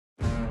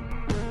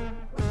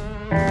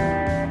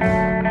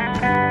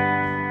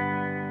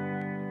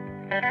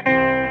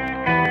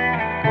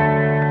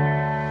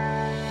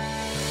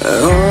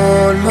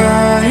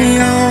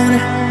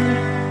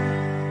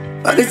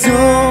I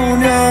don't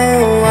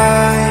know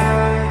why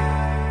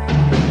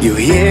you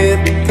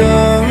hit the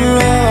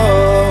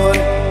road,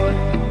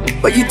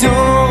 but you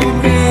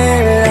don't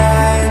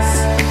realize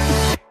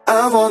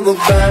I won't look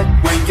back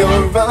when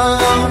you're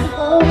around.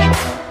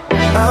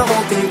 I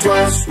won't think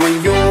twice when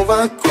you're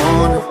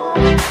gone.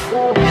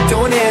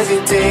 Don't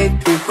hesitate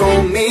to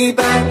call me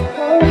back,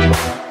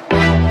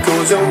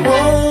 'cause I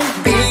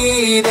won't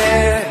be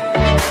there.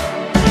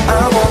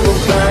 I won't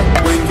look back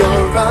when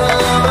you're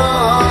around.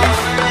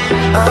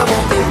 I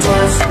won't think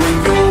twice when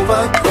you're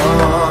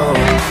gone.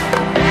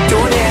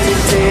 Don't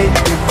hesitate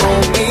to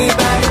call me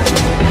back,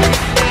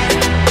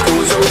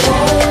 'cause I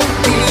won't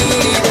be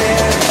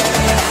there.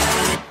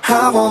 I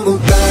won't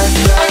look back.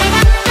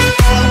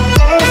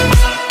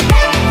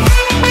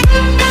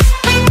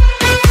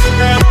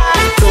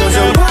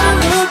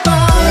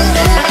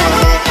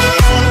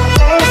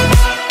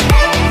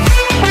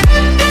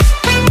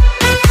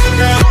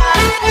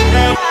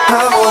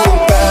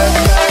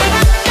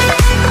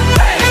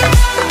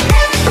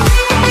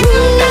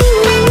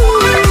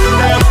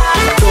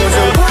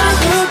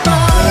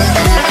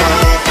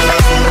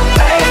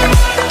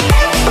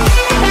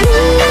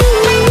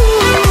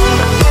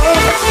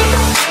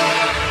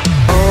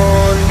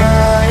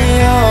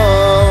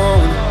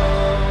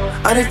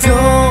 I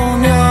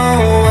don't know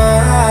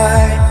why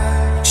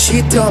she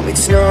told me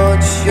it's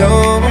not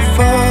your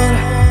fault,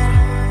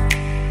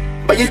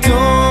 but you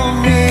don't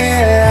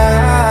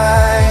realize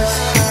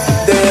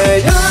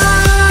that I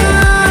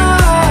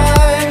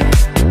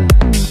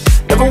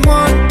never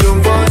want to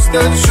watch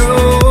the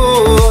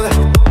truth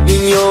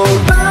in your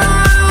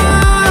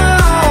eyes.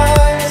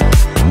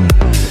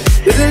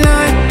 There's a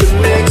light that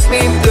makes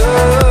me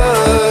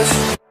blush.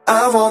 I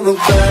won't look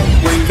back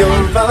when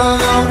you're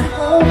around.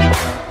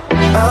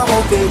 I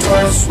won't think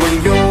twice when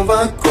you're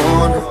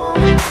gone.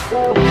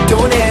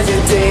 Don't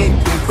hesitate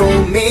to call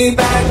me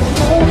back,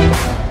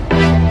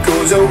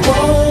 'cause I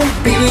won't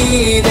be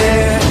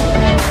there.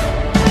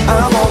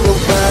 I won't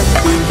look back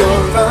when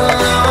you're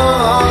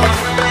around.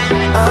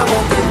 I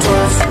won't think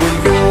twice when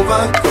you're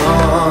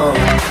gone.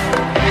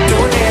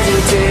 Don't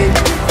hesitate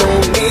to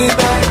call me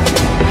back,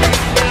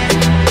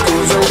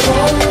 'cause I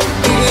won't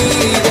be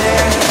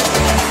there.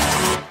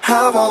 I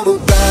won't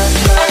look back.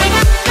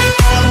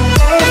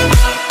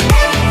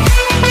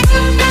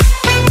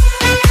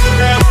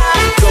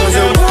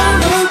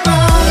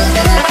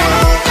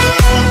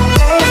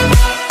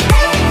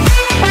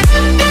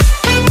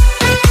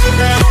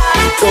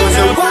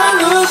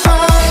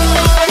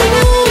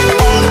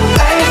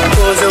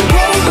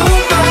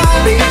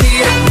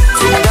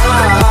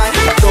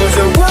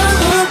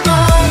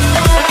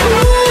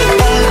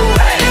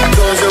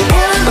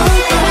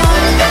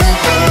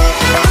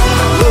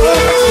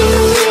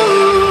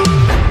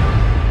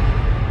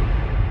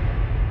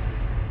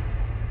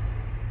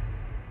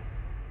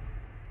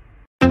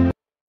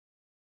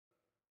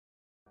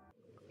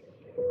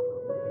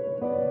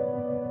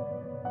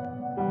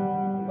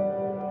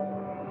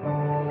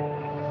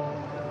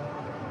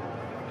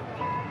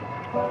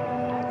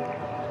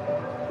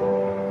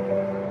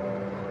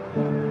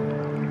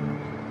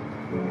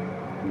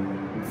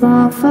 The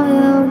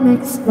fire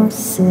makes the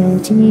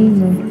city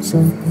look so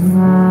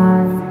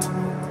bright.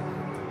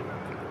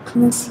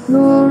 Close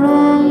your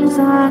eyes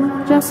and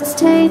just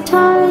stay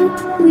tight.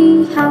 We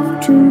have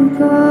to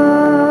go.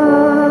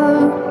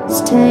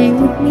 Stay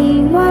with me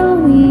while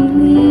we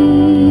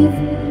leave.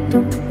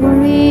 Don't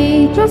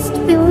worry, just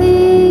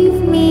believe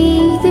me.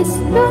 This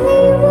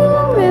journey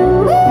will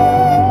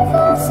relieve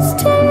us.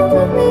 Stay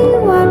with me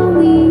while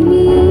we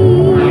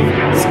leave.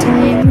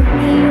 Stay with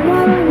me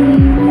while we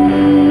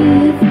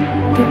leave.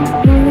 Don't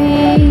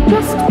worry,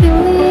 just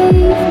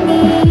believe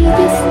me.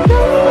 This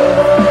journey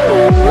will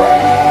relieve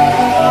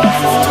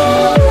us.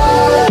 Stay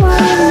while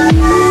we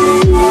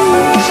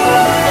leave.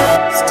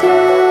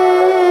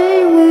 Stay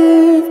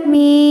with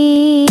me.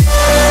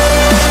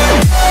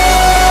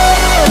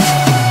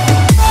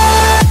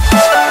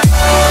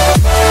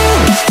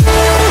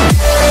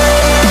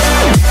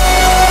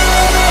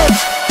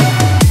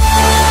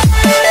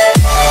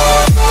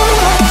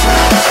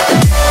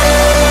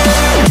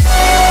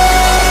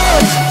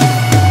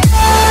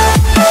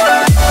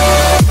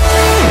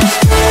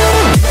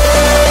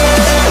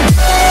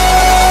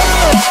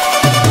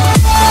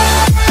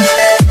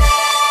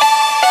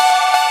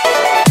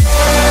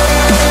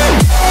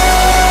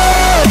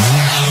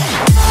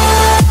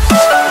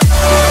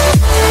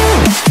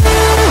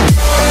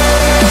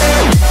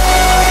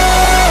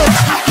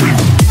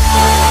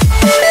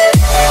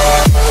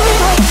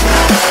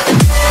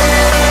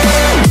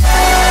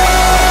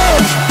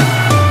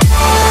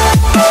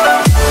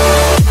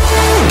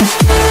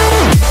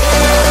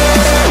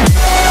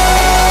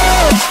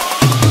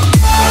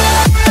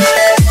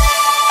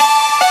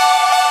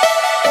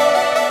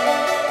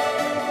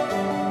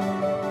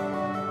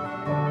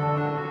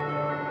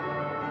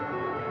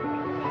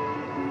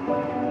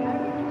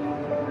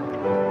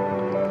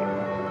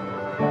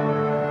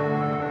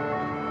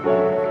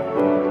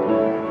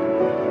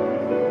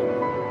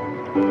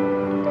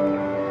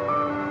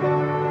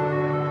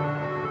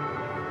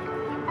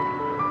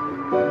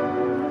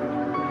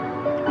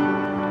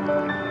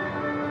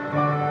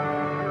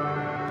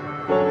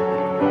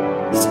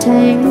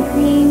 Stay with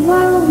me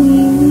while we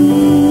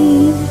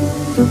leave.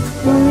 Don't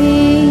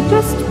worry,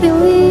 just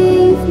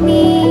believe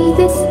me.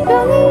 This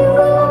journey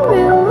will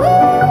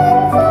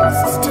relieve us.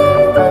 Stay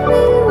with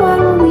me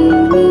while we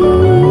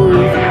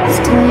leave.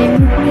 Stay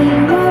with me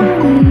while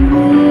we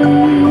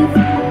leave.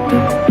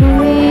 Don't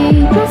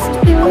worry, just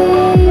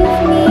believe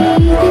me.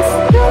 This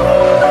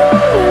journey will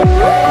relieve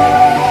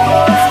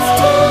us.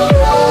 Stay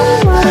with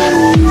me while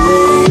we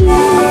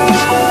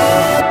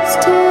leave.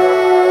 Stay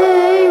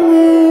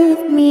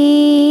with me.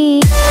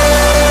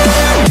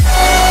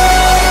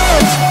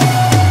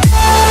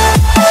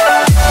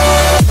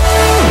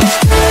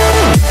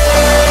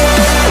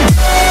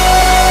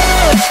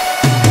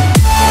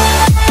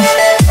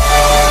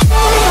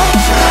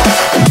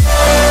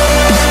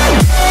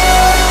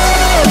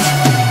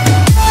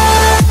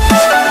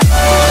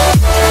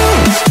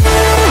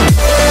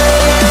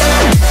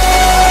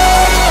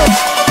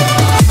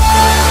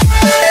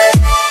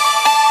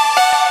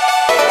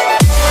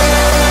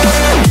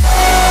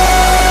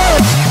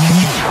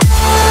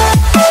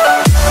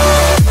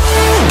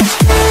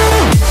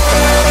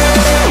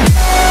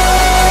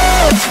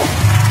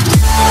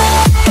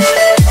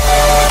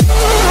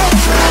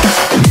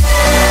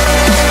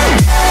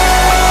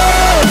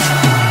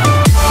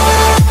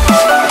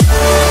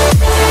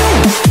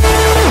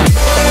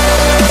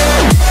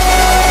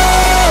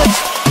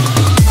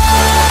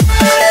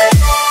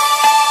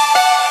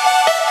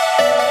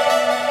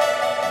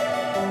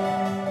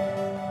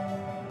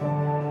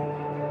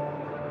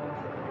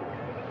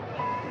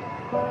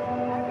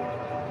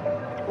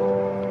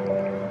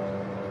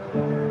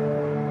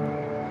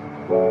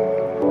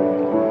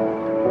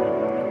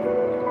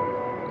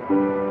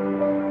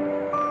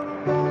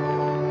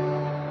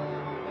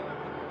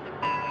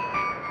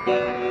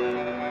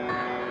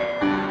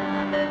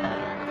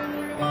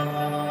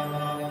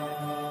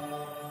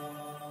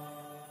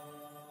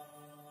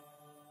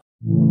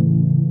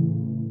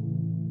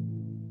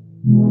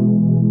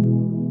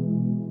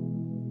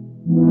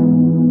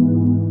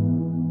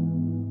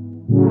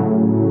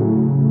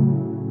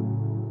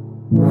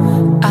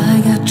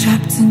 I got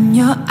trapped in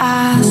your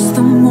eyes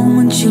the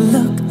moment you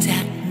looked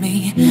at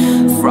me.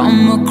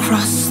 From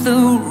across the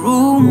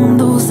room,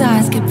 those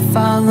eyes kept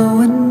following